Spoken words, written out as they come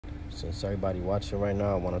Since everybody watching right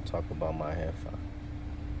now, I want to talk about my jefa.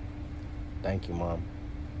 Thank you, Mom.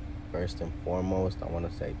 First and foremost, I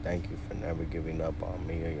want to say thank you for never giving up on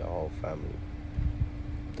me or your whole family.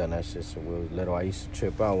 Done that shit since we was little. I used to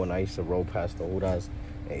trip out when I used to roll past the Uras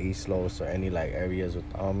and East Los or any like areas with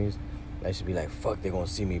the homies. I used to be like, fuck, they gonna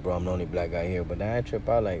see me, bro. I'm the only black guy here. But then I trip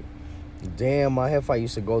out like, damn, my jefa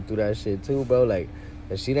used to go through that shit too, bro. Like,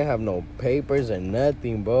 and she didn't have no papers or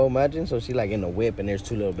nothing, bro. Imagine, so she like in the whip and there's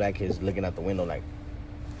two little black kids looking out the window like,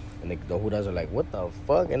 and the Hudas are like, what the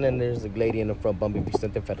fuck? And then there's the lady in the front bumping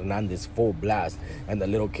Vicente Fernandez full blast. And the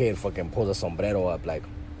little kid fucking pulls a sombrero up like,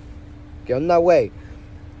 get on that way.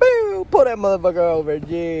 Pull that motherfucker over,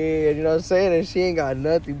 yeah. You know what I'm saying? And she ain't got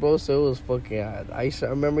nothing, bro. So it was fucking hot. I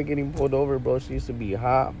remember getting pulled over, bro. She used to be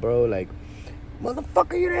hot, bro. Like,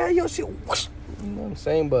 motherfucker, you there? Yo, shit. Whoosh. You know what I'm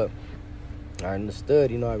saying? But I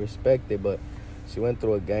understood, you know, I respect it. But she went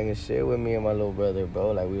through a gang of shit with me and my little brother,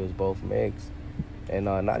 bro. Like, we was both mixed. And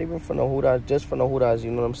not even from the Hudas, just from the Hudas,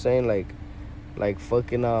 you know what I'm saying? Like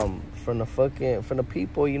fucking, from the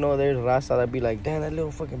people, you know, there's raza that be like, damn, that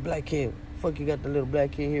little fucking black kid. Fuck you got the little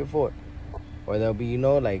black kid here for? Or they'll be, you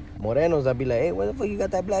know, like morenos that be like, hey, where the fuck you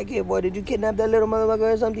got that black kid, boy? Did you kidnap that little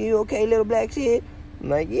motherfucker or something? You okay, little black shit? I'm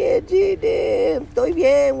like, yeah, G, damn, estoy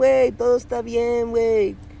bien, güey, todo está bien,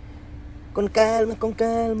 güey. Con calma, con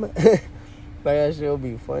calma. Like, that shit'll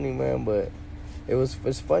be funny, man, but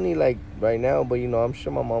it's funny, like, right now, but, you know, I'm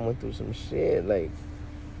sure my mom went through some shit, like,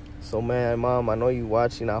 so, man, Mom, I know you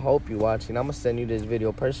watching, I hope you watching, I'm gonna send you this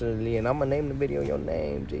video personally, and I'm gonna name the video your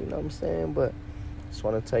name, G, you know what I'm saying, but just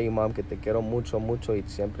want to tell you, Mom, que te quiero mucho, mucho, y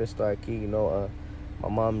siempre estoy aquí, you know, my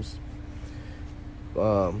mom's,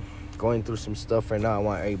 going through some stuff right now. I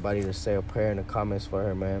want everybody to say a prayer in the comments for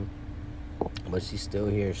her, man, but she's still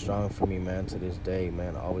here, strong for me, man, to this day,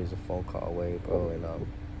 man, always a phone call away, bro, and,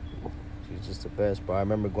 she's just the best, bro. I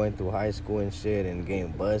remember going through high school and shit and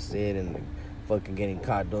getting busted and fucking getting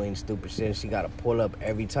caught doing stupid shit. She got to pull up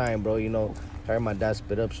every time, bro. You know, her and my dad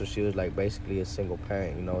split up, so she was like basically a single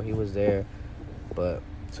parent. You know, he was there, but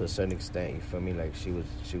to a certain extent, you feel me? Like she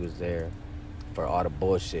was there for all the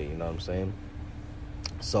bullshit. You know what I'm saying?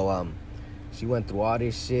 So she went through all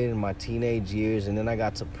this shit in my teenage years, and then I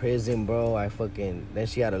got to prison, bro. Then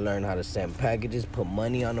she had to learn how to send packages, put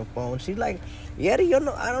money on the phone. She's like, yeah, you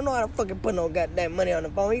know, I don't know how to fucking put no goddamn money on the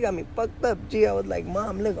phone. You got me fucked up, G. I was like,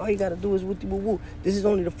 Mom, look, all you gotta do is woo woo woo. This is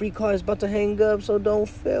only the free car. It's about to hang up, so don't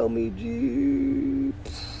fail me, G.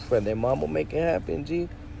 But then Mom will make it happen, G.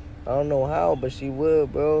 I don't know how, but she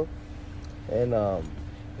would, bro. And,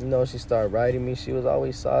 you know, she started writing me. She was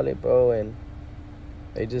always solid, bro, and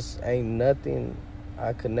it just ain't nothing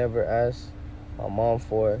I could never ask my mom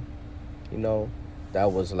for, you know,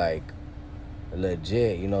 that was like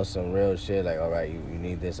legit, you know, some real shit. Like, all right, you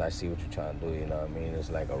need this. I see what you're trying to do, you know what I mean? It's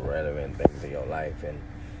like a relevant thing to your life. And,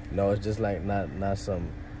 you know, it's just like not some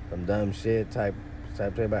dumb shit type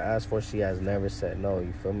thing I asked for. She has never said no,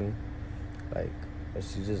 you feel me? Like,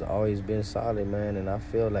 she's just always been solid, man. And I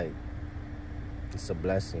feel like it's a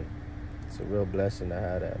blessing. It's a real blessing to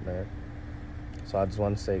have that, man. So I just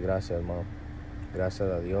want to say gracias, Mom. Gracias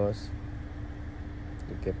a Dios.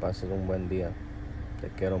 Y que pases un buen día. Te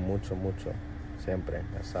quiero mucho, mucho. Siempre,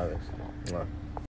 ya sabes. Mwah.